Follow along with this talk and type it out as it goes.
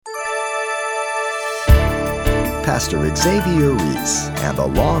Pastor Xavier Reese and the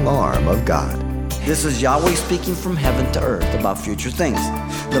long arm of God. This is Yahweh speaking from heaven to earth about future things.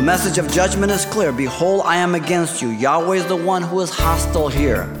 The message of judgment is clear. Behold, I am against you. Yahweh is the one who is hostile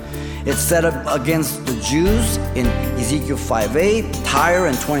here. It's set up against the Jews in Ezekiel 5:8, Tyre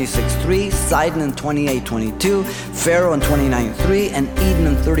in 26:3, Sidon in 28:22, Pharaoh in 29:3, and Eden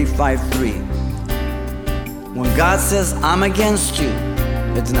in 35:3. When God says, I'm against you,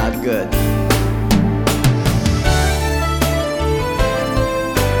 it's not good.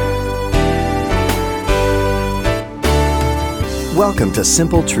 Welcome to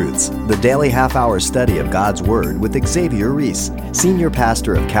Simple Truths, the daily half-hour study of God's Word with Xavier Reese, Senior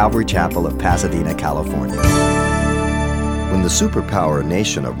Pastor of Calvary Chapel of Pasadena, California. When the superpower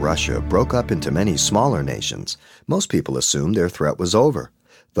nation of Russia broke up into many smaller nations, most people assumed their threat was over.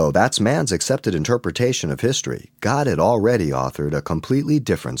 Though that's man's accepted interpretation of history, God had already authored a completely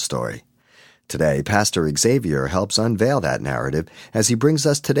different story. Today, Pastor Xavier helps unveil that narrative as he brings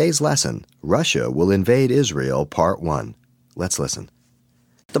us today's lesson, Russia Will Invade Israel, Part 1. Let's listen.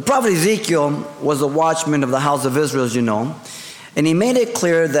 The prophet Ezekiel was the watchman of the house of Israel, as you know, and he made it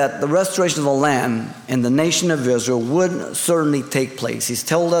clear that the restoration of the land and the nation of Israel would certainly take place. He's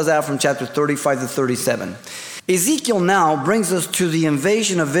told us that from chapter 35 to 37. Ezekiel now brings us to the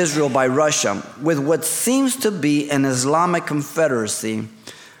invasion of Israel by Russia with what seems to be an Islamic confederacy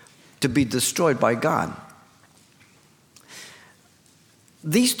to be destroyed by God.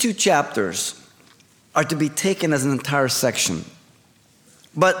 These two chapters are to be taken as an entire section.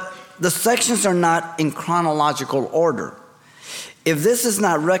 But the sections are not in chronological order. If this is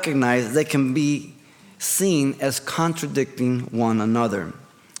not recognized, they can be seen as contradicting one another.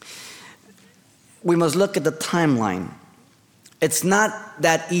 We must look at the timeline. It's not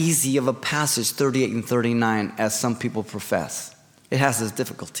that easy of a passage, 38 and 39, as some people profess. It has its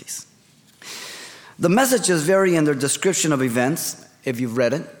difficulties. The messages vary in their description of events, if you've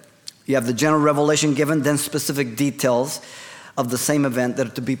read it. You have the general revelation given, then specific details of the same event that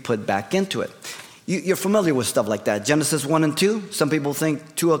are to be put back into it. You're familiar with stuff like that. Genesis 1 and 2, some people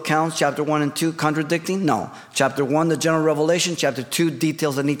think two accounts, chapter 1 and 2, contradicting. No. Chapter 1, the general revelation. Chapter 2,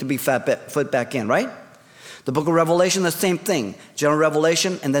 details that need to be put back in, right? The book of Revelation, the same thing. General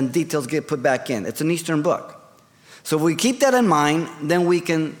revelation, and then details get put back in. It's an Eastern book. So if we keep that in mind, then we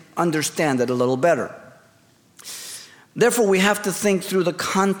can understand it a little better. Therefore, we have to think through the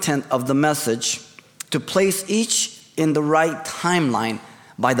content of the message to place each in the right timeline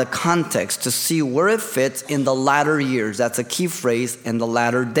by the context to see where it fits in the latter years. That's a key phrase, in the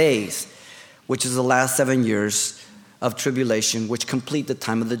latter days, which is the last 7 years of tribulation, which complete the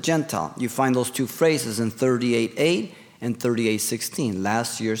time of the Gentile. You find those two phrases in 38:8 and 38:16,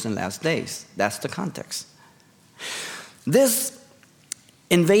 last years and last days. That's the context. This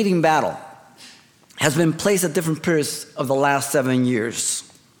invading battle has been placed at different periods of the last 7 years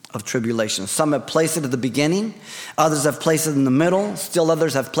of tribulation. Some have placed it at the beginning, others have placed it in the middle, still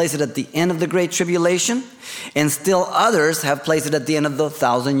others have placed it at the end of the Great Tribulation, and still others have placed it at the end of the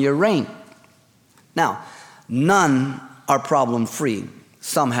 1,000-year reign. Now, none are problem-free.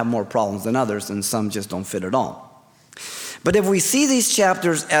 Some have more problems than others, and some just don't fit at all. But if we see these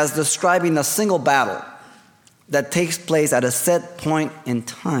chapters as describing a single battle that takes place at a set point in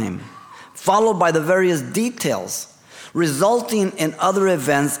time, followed by the various details, resulting in other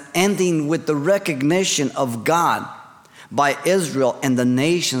events ending with the recognition of God by Israel and the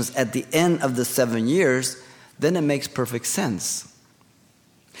nations at the end of the 7 years, then it makes perfect sense.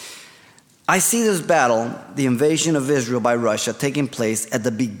 I see this battle, the invasion of Israel by Russia, taking place at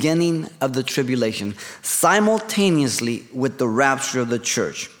the beginning of the tribulation, simultaneously with the rapture of the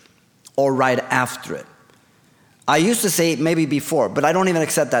church, or right after it. I used to say maybe before, but I don't even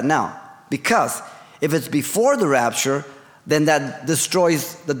accept that now. Because if it's before the rapture, then that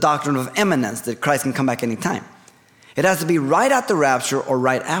destroys the doctrine of imminence, that Christ can come back anytime. It has to be right at the rapture or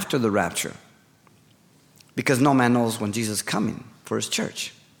right after the rapture. Because no man knows when Jesus is coming for his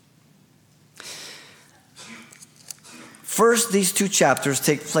church. First, these two chapters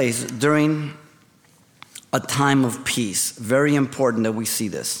take place during a time of peace. Very important that we see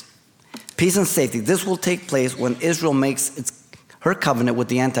this. Peace and safety. This will take place when Israel makes her covenant with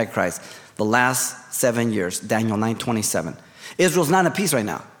the Antichrist. The last 7 years, Daniel 9:27. Israel's not in peace right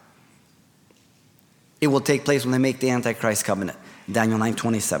now. It will take place when they make the Antichrist covenant, Daniel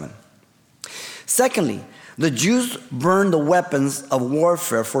 9:27. Secondly, the Jews burned the weapons of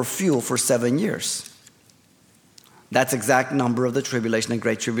warfare for fuel for 7 years. That's the exact number of the tribulation and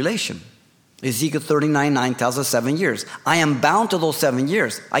great tribulation. Ezekiel 39:9 tells us 7 years. I am bound to those 7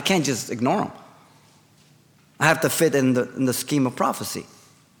 years. I can't just ignore them. I have to fit in the scheme of prophecy.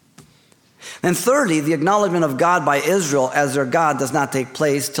 And thirdly, the acknowledgement of God by Israel as their God does not take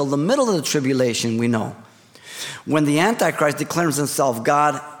place till the middle of the tribulation, we know. When the Antichrist declares himself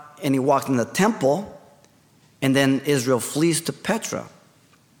God and he walked in the temple, and then Israel flees to Petra.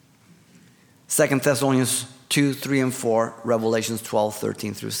 2 Thessalonians 2, 3, and 4, Revelations 12,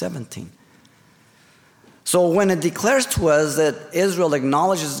 13 through 17. So when it declares to us that Israel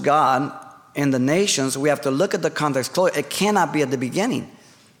acknowledges God in the nations, we have to look at the context closely. It cannot be at the beginning.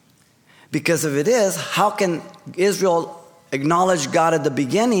 Because if it is, how can Israel acknowledge God at the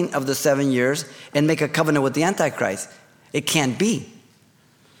beginning of the 7 years and make a covenant with the Antichrist? It can't be.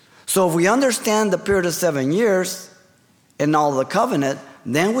 So if we understand the period of 7 years and all the covenant,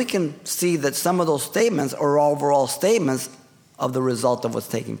 then we can see that some of those statements are overall statements of the result of what's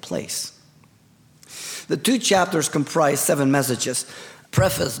taking place. The 2 chapters comprise 7 messages,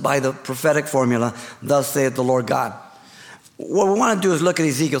 prefaced by the prophetic formula, "Thus saith the Lord God." What we want to do is look at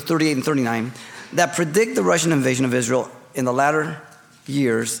Ezekiel 38 and 39 that predict the Russian invasion of Israel in the latter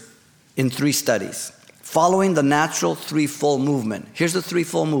years in 3 studies, following the natural threefold movement. Here's the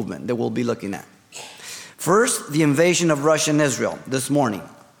threefold movement that we'll be looking at. First, the invasion of Russia and Israel this morning,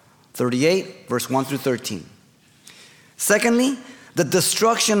 38, verse 1 through 13. Secondly, the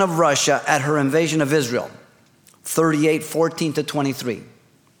destruction of Russia at her invasion of Israel, 38, 14 to 23.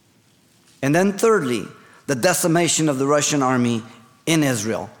 And then thirdly, the decimation of the Russian army in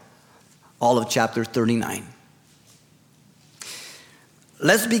Israel, all of chapter 39.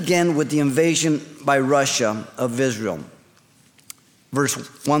 Let's begin with the invasion by Russia of Israel. Verse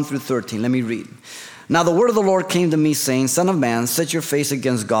 1 through 13. Let me read. Now the word of the Lord came to me, saying, Son of man, set your face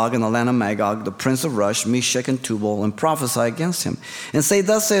against Gog in the land of Magog, the prince of Rush, Meshech and Tubal, and prophesy against him. And say,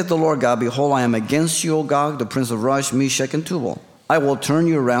 Thus saith the Lord God, Behold, I am against you, O Gog, the prince of Rush, Meshech and Tubal. I will turn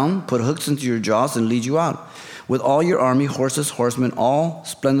you around, put hooks into your jaws, and lead you out. With all your army, horses, horsemen, all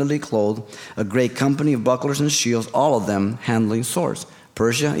splendidly clothed, a great company of bucklers and shields, all of them handling swords.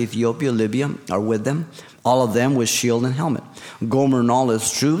 Persia, Ethiopia, Libya are with them, all of them with shield and helmet. Gomer and all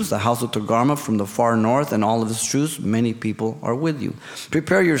his troops, the house of Togarmah from the far north, and all of his troops, many people are with you.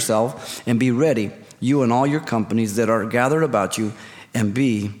 Prepare yourself and be ready, you and all your companies that are gathered about you, and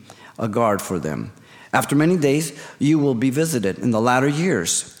be a guard for them. After many days, you will be visited. In the latter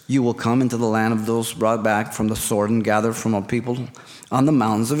years, you will come into the land of those brought back from the sword and gathered from a people on the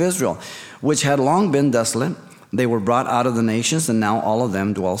mountains of Israel, which had long been desolate. They were brought out of the nations, and now all of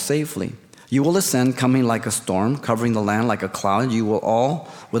them dwell safely. You will ascend, coming like a storm, covering the land like a cloud. You will all,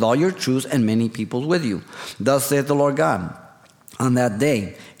 with all your troops and many people with you. Thus saith the Lord God, on that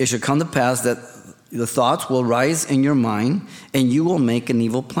day it shall come to pass that the thoughts will rise in your mind, and you will make an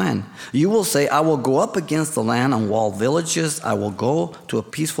evil plan. You will say, I will go up against the land and walled villages. I will go to a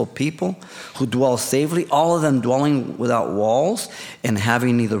peaceful people who dwell safely, all of them dwelling without walls and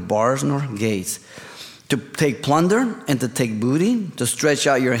having neither bars nor gates. To take plunder and to take booty, to stretch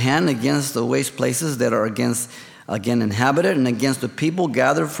out your hand against the waste places that are again inhabited, and against the people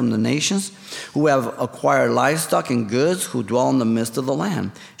gathered from the nations who have acquired livestock and goods, who dwell in the midst of the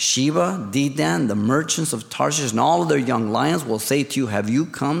land. Sheba, Dedan, the merchants of Tarshish, and all of their young lions will say to you, Have you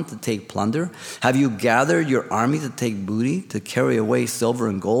come to take plunder? Have you gathered your army to take booty, to carry away silver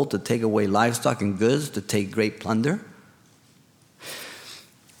and gold, to take away livestock and goods, to take great plunder?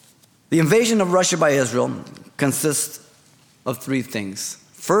 The invasion of Russia by Israel consists of 3 things.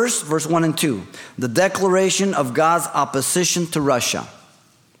 First, verse 1 and 2, the declaration of God's opposition to Russia.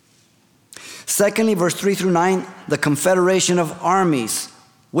 Secondly, verse 3 through 9, the confederation of armies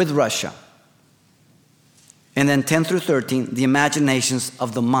with Russia. And then 10 through 13, the imaginations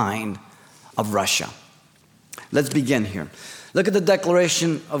of the mind of Russia. Let's begin here. Look at the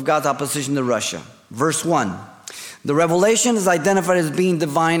declaration of God's opposition to Russia. Verse 1. The revelation is identified as being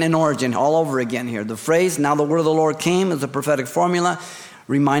divine in origin. All over again here. The phrase, now the word of the Lord came, is a prophetic formula,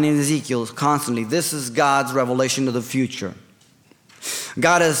 reminding Ezekiel constantly, this is God's revelation of the future.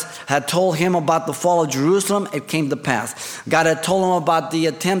 God had told him about the fall of Jerusalem. It came to pass. God had told him about the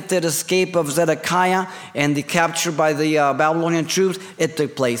attempted escape of Zedekiah and the capture by the Babylonian troops. It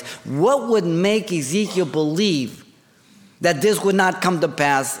took place. What would make Ezekiel believe that this would not come to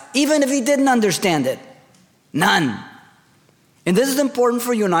pass, even if he didn't understand it? None. And this is important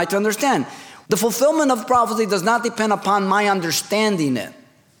for you and I to understand. The fulfillment of prophecy does not depend upon my understanding it,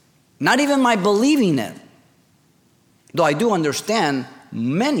 not even my believing it. Though I do understand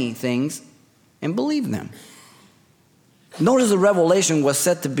many things and believe them. Notice the revelation was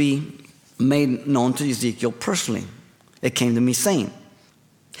said to be made known to Ezekiel personally. It came to me saying.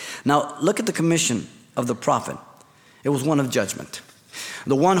 Now look at the commission of the prophet. It was one of judgment.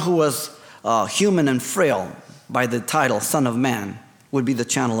 The one who was human and frail by the title Son of Man would be the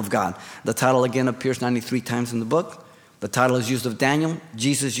channel of God. The title again appears 93 times in the book. The title is used of Daniel.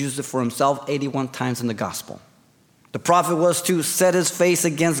 Jesus used it for himself 81 times in the gospel. The prophet was to set his face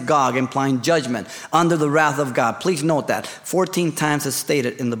against Gog, implying judgment under the wrath of God. Please note that 14 times is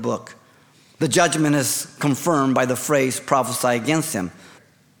stated in the book. The judgment is confirmed by the phrase prophesy against him.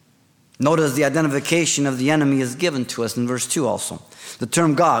 Notice the identification of the enemy is given to us in verse 2 also. The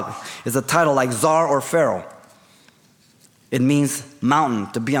term Gog is a title like Czar or Pharaoh. It means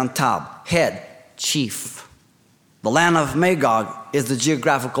mountain, to be on top, head, chief. The land of Magog is the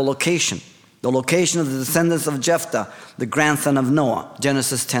geographical location. The location of the descendants of Jephthah, the grandson of Noah.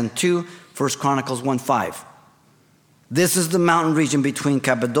 Genesis 10:2, 1 Chronicles 1:5. This is the mountain region between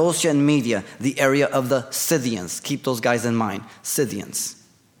Cappadocia and Media, the area of the Scythians. Keep those guys in mind, Scythians.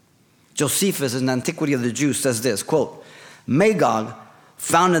 Josephus in the Antiquity of the Jews says this, quote, Magog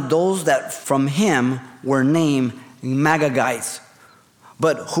founded those that from him were named Magagites,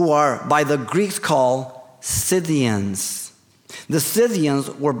 but who are by the Greeks called Scythians. The Scythians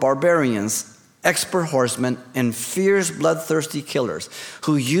were barbarians, expert horsemen, and fierce, bloodthirsty killers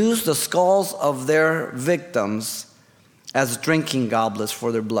who used the skulls of their victims as drinking goblets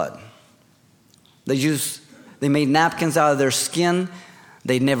for their blood. They made napkins out of their skin.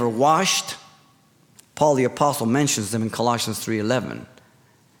 They never washed. Paul the Apostle mentions them in Colossians 3:11.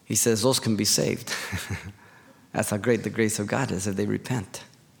 He says those can be saved. That's how great the grace of God is if they repent.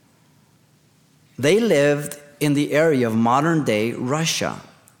 They lived in the area of modern-day Russia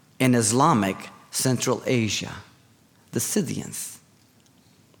and Islamic Central Asia, the Scythians.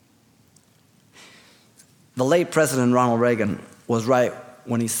 The late President Ronald Reagan was right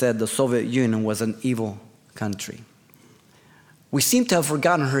when he said the Soviet Union was an evil country. We seem to have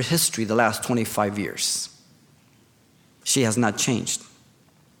forgotten her history the last 25 years. She has not changed.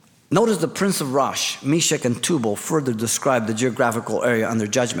 Notice the Prince of Rosh, Meshech, and Tubal further describe the geographical area under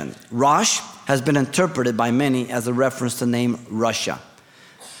judgment. Rosh has been interpreted by many as a reference to the name Russia.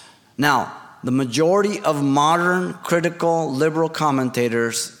 Now, the majority of modern critical liberal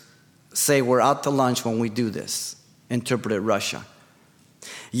commentators say we're out to lunch when we do this, interpreted Russia.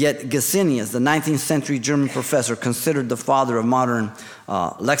 Yet Gesenius, the 19th century German professor, considered the father of modern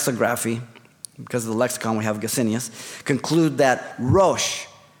lexicography, because of the lexicon we have Gesenius, conclude that Rosh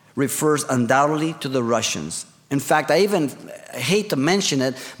refers undoubtedly to the Russians. In fact, I even hate to mention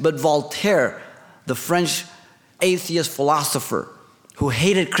it, but Voltaire, the French atheist philosopher who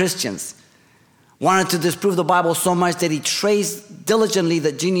hated Christians, wanted to disprove the Bible so much that he traced diligently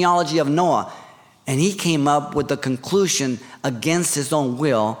the genealogy of Noah. And he came up with the conclusion against his own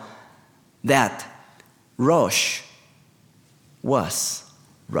will that Rosh was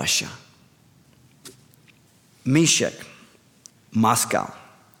Russia. Meshech, Moscow,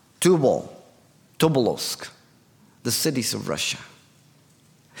 Tubal, Tobolsk, the cities of Russia.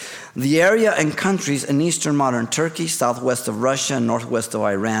 The area and countries in eastern modern Turkey, southwest of Russia, and northwest of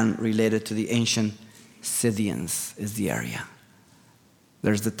Iran related to the ancient Scythians is the area.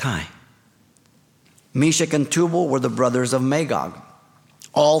 There's the tie. Meshech and Tubal were the brothers of Magog.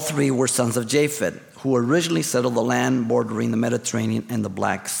 All three were sons of Japheth, who originally settled the land bordering the Mediterranean and the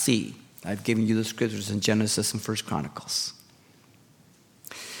Black Sea. I've given you the scriptures in Genesis and 1 Chronicles.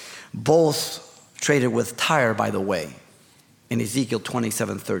 Both traded with Tyre, by the way, in Ezekiel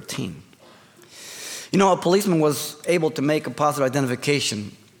 27:13. You know, a policeman was able to make a positive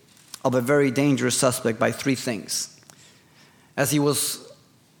identification of a very dangerous suspect by three things. As he was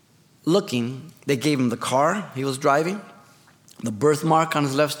looking, they gave him the car he was driving, the birthmark on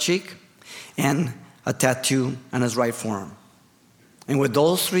his left cheek, and a tattoo on his right forearm. And with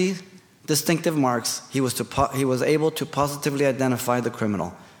those three distinctive marks, he was able to positively identify the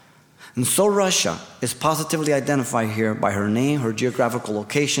criminal. And so Russia is positively identified here by her name, her geographical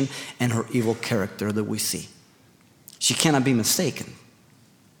location, and her evil character that we see. She cannot be mistaken.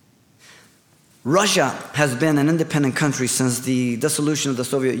 Russia has been an independent country since the dissolution of the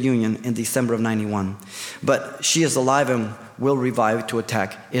Soviet Union in December of 1991. But she is alive and will revive to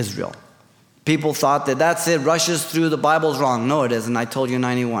attack Israel. People thought that that's it, Russia's through, the Bible's wrong. No, it isn't. I told you in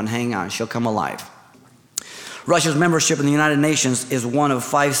 91, hang on, she'll come alive. Russia's membership in the United Nations is one of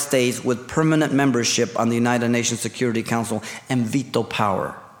 5 states with permanent membership on the United Nations Security Council and veto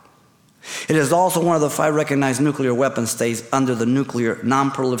power. It is also one of the 5 recognized nuclear weapon states under the Nuclear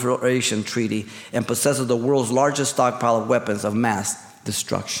Non-Proliferation Treaty and possesses the world's largest stockpile of weapons of mass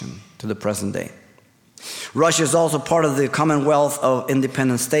destruction to the present day. Russia is also part of the Commonwealth of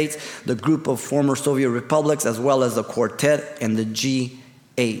Independent States, the group of former Soviet republics, as well as the Quartet and the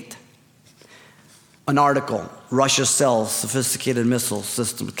G8. An article, Russia sells sophisticated missile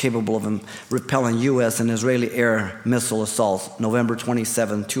systems capable of repelling U.S. and Israeli air missile assaults, November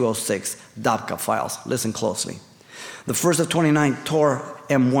 27, 2006, Dabka files. Listen closely. The first of 29 Tor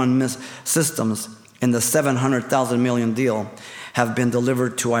M1 systems in the $700 million deal have been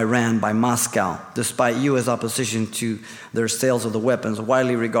delivered to Iran by Moscow, despite U.S. opposition to their sales of the weapons,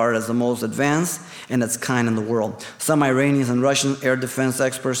 widely regarded as the most advanced in its kind in the world. Some Iranian and Russian air defense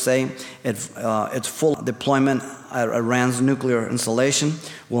experts say its full deployment at Iran's nuclear installation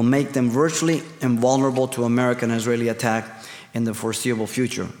will make them virtually invulnerable to American and Israeli attack in the foreseeable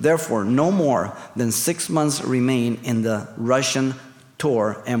future. Therefore, no more than 6 months remain in the Russian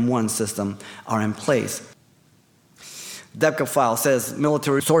Tor M1 system are in place. Dabka file says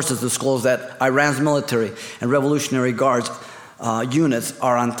military sources disclose that Iran's military and Revolutionary Guards units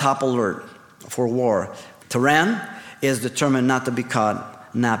are on top alert for war. Tehran is determined not to be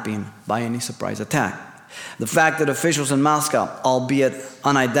caught napping by any surprise attack. The fact that officials in Moscow, albeit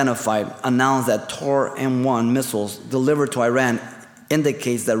unidentified, announced that Tor M1 missiles delivered to Iran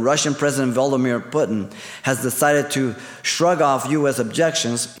indicates that Russian President Vladimir Putin has decided to shrug off U.S.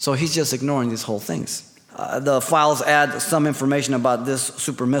 objections, so he's just ignoring these whole things. The files add some information about this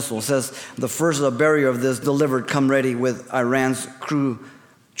super missile. It says the first of the barrier of this delivered come ready with Iran's crew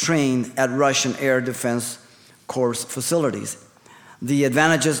trained at Russian Air Defense Corps facilities. The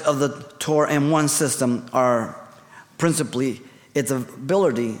advantages of the Tor M1 system are principally its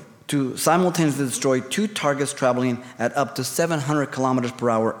ability to simultaneously destroy 2 targets traveling at up to 700 kilometers per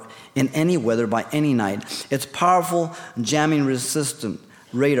hour in any weather by any night. Its powerful jamming-resistant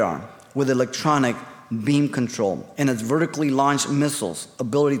radar with electronic beam control and its vertically launched missiles'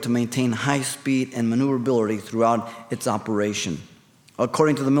 ability to maintain high speed and maneuverability throughout its operation.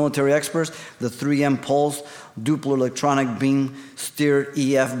 According to the military experts, the 3M Pulse dual electronic beam steered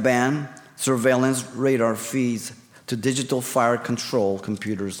EF band surveillance radar feeds to digital fire control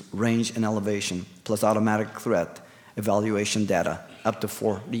computers, range and elevation, plus automatic threat evaluation data, up to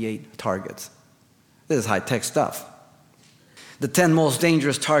 48 targets. This is high-tech stuff. The 10 most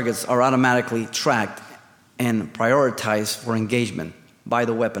dangerous targets are automatically tracked and prioritized for engagement by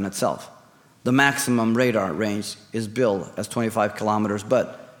the weapon itself. The maximum radar range is billed as 25 kilometers,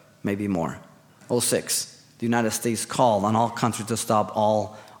 but maybe more. 06, the United States called on all countries to stop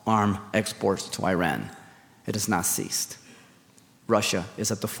all arms exports to Iran. It has not ceased. Russia is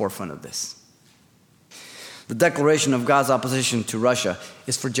at the forefront of this. The declaration of God's opposition to Russia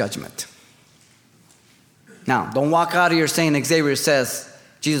is for judgment. Now, don't walk out of here saying Xavier says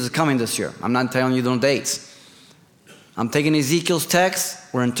Jesus is coming this year. I'm not telling you no dates. I'm taking Ezekiel's text,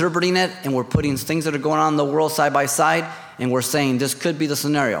 we're interpreting it, and we're putting things that are going on in the world side by side, and we're saying this could be the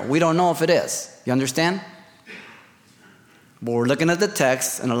scenario. We don't know if it is. You understand? But we're looking at the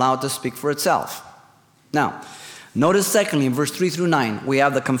text and allow it to speak for itself. Now, notice secondly, in verse 3 through 9, we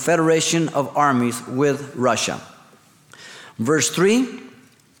have the confederation of armies with Russia. Verse 3,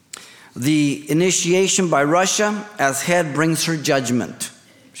 the initiation by Russia as head brings her judgment.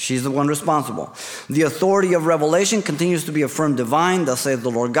 She's the one responsible. The authority of revelation continues to be affirmed divine, thus saith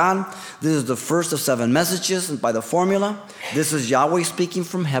the Lord God. This is the first of 7 messages by the formula. This is Yahweh speaking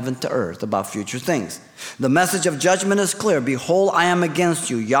from heaven to earth about future things. The message of judgment is clear. Behold, I am against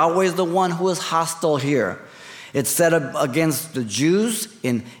you. Yahweh is the one who is hostile here. It's set up against the Jews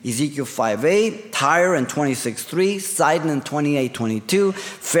in Ezekiel 5:8, Tyre in 26:3, Sidon in 28:22,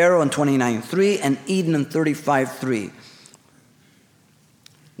 Pharaoh in 29:3, and Eden in 35:3.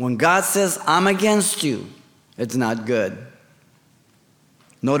 When God says, I'm against you, it's not good.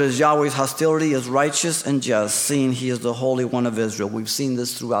 Notice Yahweh's hostility is righteous and just, seeing he is the Holy One of Israel. We've seen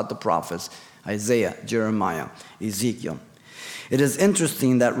this throughout the prophets, Isaiah, Jeremiah, Ezekiel. It is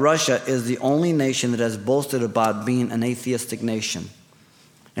interesting that Russia is the only nation that has boasted about being an atheistic nation.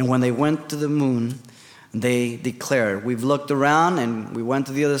 And when they went to the moon, they declared, we've looked around and we went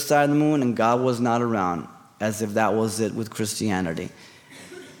to the other side of the moon and God was not around, as if that was it with Christianity.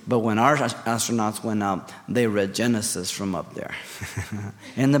 But when our astronauts went up, they read Genesis from up there.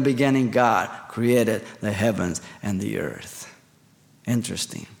 In the beginning, God created the heavens and the earth.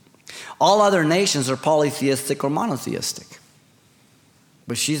 Interesting. All other nations are polytheistic or monotheistic.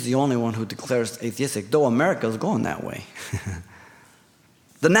 But she's the only one who declares atheistic, though America is going that way.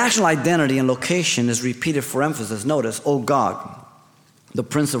 The national identity and location is repeated for emphasis. Notice, O Gog, the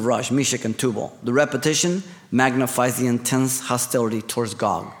prince of Rosh, Meshach, and Tubal. The repetition magnifies the intense hostility towards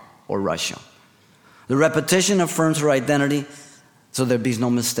Gog, or Russia. The repetition affirms her identity, so there be no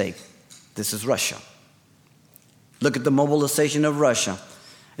mistake. This is Russia. Look at the mobilization of Russia.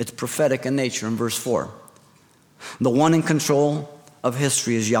 It's prophetic in nature in verse 4. The one in control of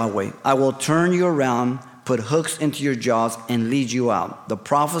history is Yahweh. I will turn you around, put hooks into your jaws, and lead you out. The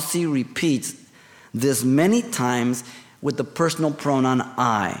prophecy repeats this many times with the personal pronoun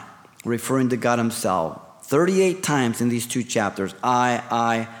I, referring to God himself. 38 times in these two chapters.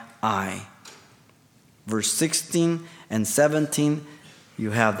 I. Verse 16 and 17,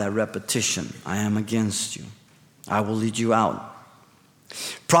 you have that repetition. I am against you. I will lead you out.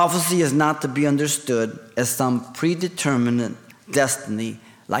 Prophecy is not to be understood as some predetermined destiny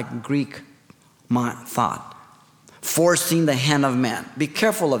like Greek thought, forcing the hand of man. Be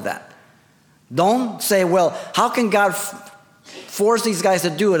careful of that. Don't say, well, how can God force these guys to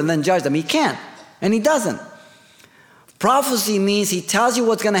do it and then judge them? He can't, and he doesn't. Prophecy means he tells you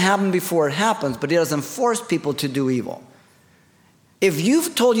what's going to happen before it happens, but he doesn't force people to do evil. If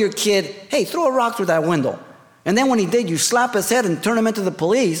you've told your kid, hey, throw a rock through that window, and then when he did, you slap his head and turn him into the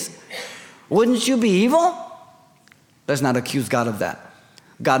police, wouldn't you be evil? Let's not accuse God of that.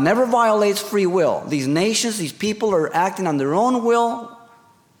 God never violates free will. These nations, these people are acting on their own will,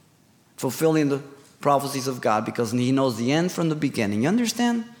 fulfilling the prophecies of God because he knows the end from the beginning. You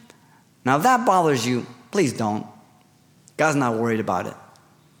understand? Now, if that bothers you, please don't. God's not worried about it.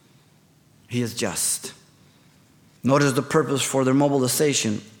 He is just. Notice the purpose for their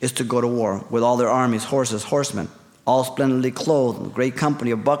mobilization is to go to war with all their armies, horses, horsemen, all splendidly clothed, a great company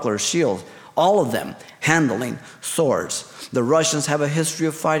of bucklers, shields, all of them handling swords. The Russians have a history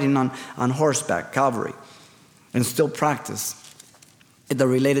of fighting on horseback, cavalry, and still practice. They're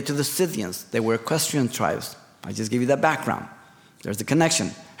related to the Scythians. They were equestrian tribes. I just give you that background. There's the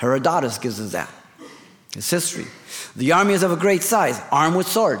connection. Herodotus gives us that. It's history. The army is of a great size, armed with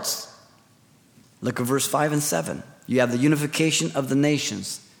swords. Look at verse 5 and 7. You have the unification of the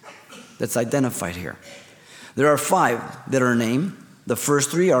nations that's identified here. There are 5 that are named. The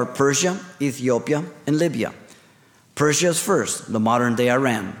first 3 are Persia, Ethiopia, and Libya. Persia is first, the modern-day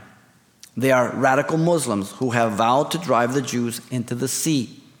Iran. They are radical Muslims who have vowed to drive the Jews into the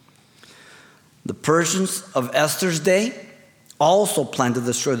sea. The Persians of Esther's day also planned to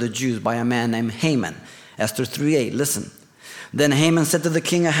destroy the Jews by a man named Haman. Esther 3:8, listen. Then Haman said to the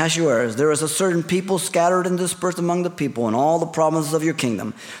king Ahasuerus, there is a certain people scattered and dispersed among the people in all the provinces of your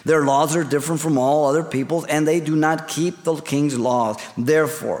kingdom. Their laws are different from all other peoples, and they do not keep the king's laws.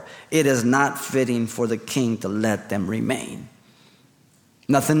 Therefore, it is not fitting for the king to let them remain.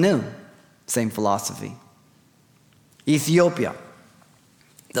 Nothing new. Same philosophy. Ethiopia.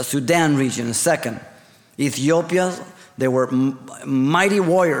 The Sudan region is second. Ethiopia, they were mighty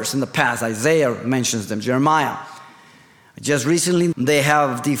warriors in the past. Isaiah mentions them, Jeremiah. Just recently, they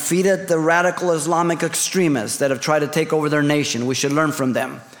have defeated the radical Islamic extremists that have tried to take over their nation. We should learn from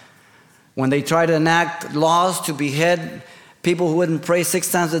them. When they tried to enact laws to behead people who wouldn't pray 6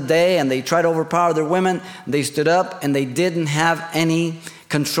 times a day, and they tried to overpower their women, they stood up and they didn't have any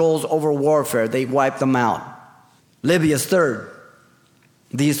controls over warfare. They wiped them out. Libya is third.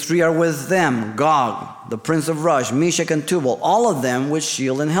 These 3 are with them: Gog, the prince of Rush, Meshach, and Tubal, all of them with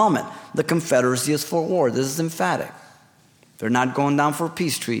shield and helmet. The confederacy is for war. This is emphatic. They're not going down for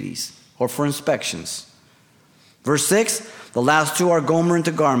peace treaties or for inspections. Verse 6, the last 2 are Gomer and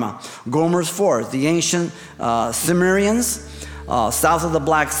Togarmah. Gomer is fourth. The ancient Cimmerians, south of the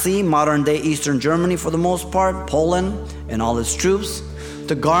Black Sea, modern-day Eastern Germany for the most part, Poland and all its troops.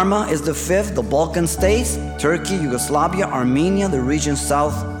 Togarmah is the 5th, the Balkan states, Turkey, Yugoslavia, Armenia, the region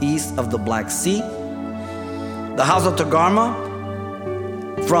southeast of the Black Sea. The house of Togarmah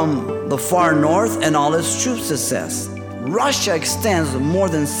from the far north and all its troops, it says. Russia extends more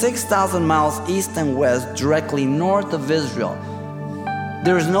than 6,000 miles east and west directly north of Israel.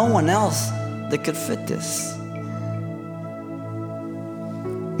 There is no one else that could fit this.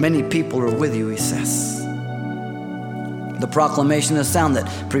 Many people are with you, he says. The proclamation is sounded.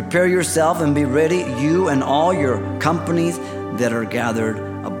 Prepare yourself and be ready, you and all your companies that are gathered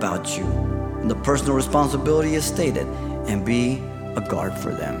about you. And the personal responsibility is stated, and be a guard for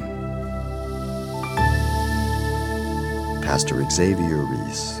them. Pastor Xavier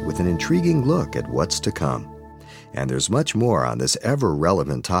Reese with an intriguing look at what's to come. And there's much more on this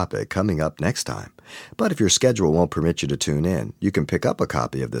ever-relevant topic coming up next time. But if your schedule won't permit you to tune in, you can pick up a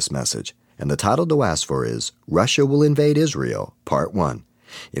copy of this message. And the title to ask for is Russia Will Invade Israel, Part 1.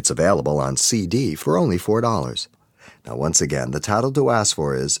 It's available on CD for only $4. Now, once again, the title to ask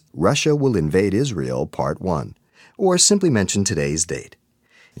for is Russia Will Invade Israel, Part 1. Or simply mention today's date.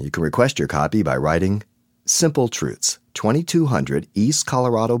 You can request your copy by writing Simple Truths, 2200 East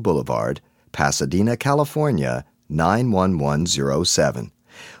Colorado Boulevard, Pasadena, California, 91107.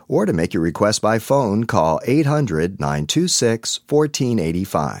 Or to make your request by phone, call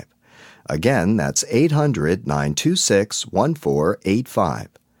 800-926-1485. Again, that's 800-926-1485.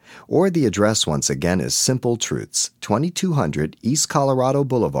 Or the address once again is Simple Truths, 2200 East Colorado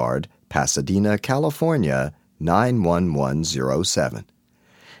Boulevard, Pasadena, California, 91107.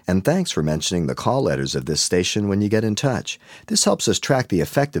 And thanks for mentioning the call letters of this station when you get in touch. This helps us track the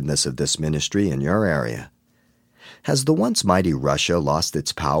effectiveness of this ministry in your area. Has the once mighty Russia lost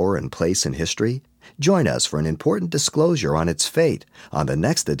its power and place in history? Join us for an important disclosure on its fate on the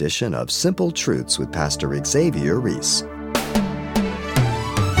next edition of Simple Truths with Pastor Xavier Reese.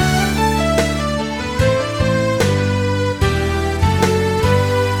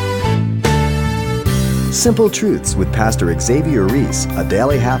 Simple Truths with Pastor Xavier Reese, a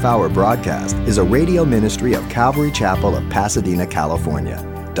daily half-hour broadcast, is a radio ministry of Calvary Chapel of Pasadena, California.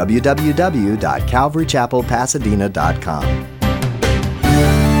 www.calvarychapelpasadena.com.